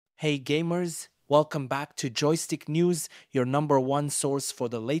Hey gamers, welcome back to Joystick News, your number one source for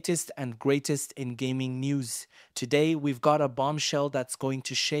the latest and greatest in gaming news. Today, we've got a bombshell that's going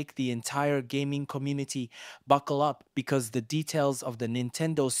to shake the entire gaming community. Buckle up because the details of the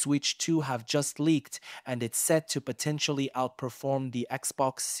Nintendo Switch 2 have just leaked and it's set to potentially outperform the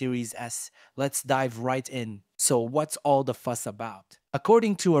Xbox Series S. Let's dive right in. So, what's all the fuss about?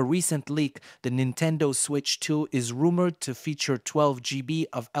 According to a recent leak, the Nintendo Switch 2 is rumored to feature 12 GB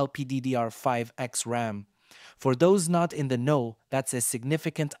of LPDDR5X RAM. For those not in the know, that's a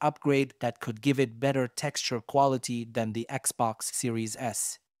significant upgrade that could give it better texture quality than the Xbox Series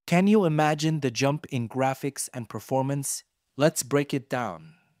S. Can you imagine the jump in graphics and performance? Let's break it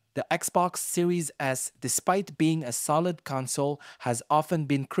down. The Xbox Series S, despite being a solid console, has often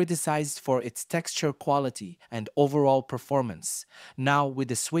been criticized for its texture quality and overall performance. Now, with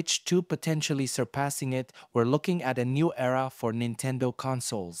the Switch 2 potentially surpassing it, we're looking at a new era for Nintendo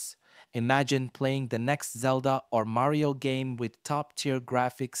consoles. Imagine playing the next Zelda or Mario game with top-tier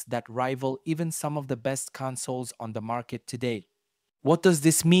graphics that rival even some of the best consoles on the market today. What does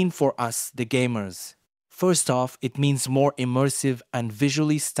this mean for us, the gamers? First off, it means more immersive and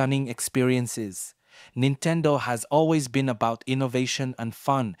visually stunning experiences. Nintendo has always been about innovation and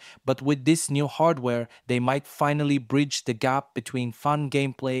fun, but with this new hardware, they might finally bridge the gap between fun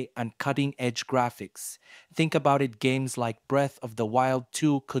gameplay and cutting edge graphics. Think about it, games like Breath of the Wild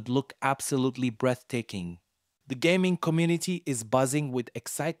 2 could look absolutely breathtaking. The gaming community is buzzing with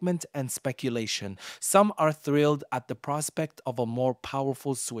excitement and speculation. Some are thrilled at the prospect of a more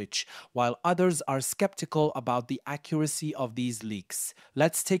powerful Switch, while others are skeptical about the accuracy of these leaks.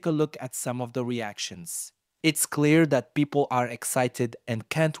 Let's take a look at some of the reactions. It's clear that people are excited and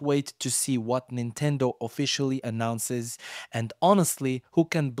can't wait to see what Nintendo officially announces, and honestly, who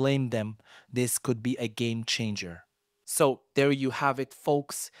can blame them? This could be a game changer. So, there you have it,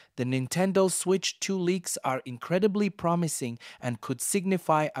 folks. The Nintendo Switch 2 leaks are incredibly promising and could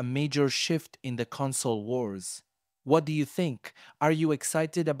signify a major shift in the console wars. What do you think? Are you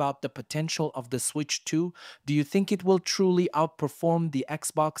excited about the potential of the Switch 2? Do you think it will truly outperform the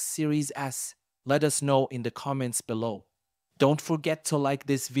Xbox Series S? Let us know in the comments below. Don't forget to like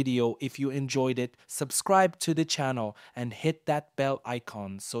this video if you enjoyed it, subscribe to the channel, and hit that bell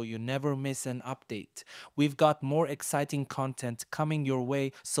icon so you never miss an update. We've got more exciting content coming your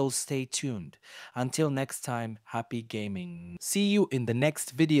way, so stay tuned. Until next time, happy gaming. See you in the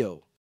next video.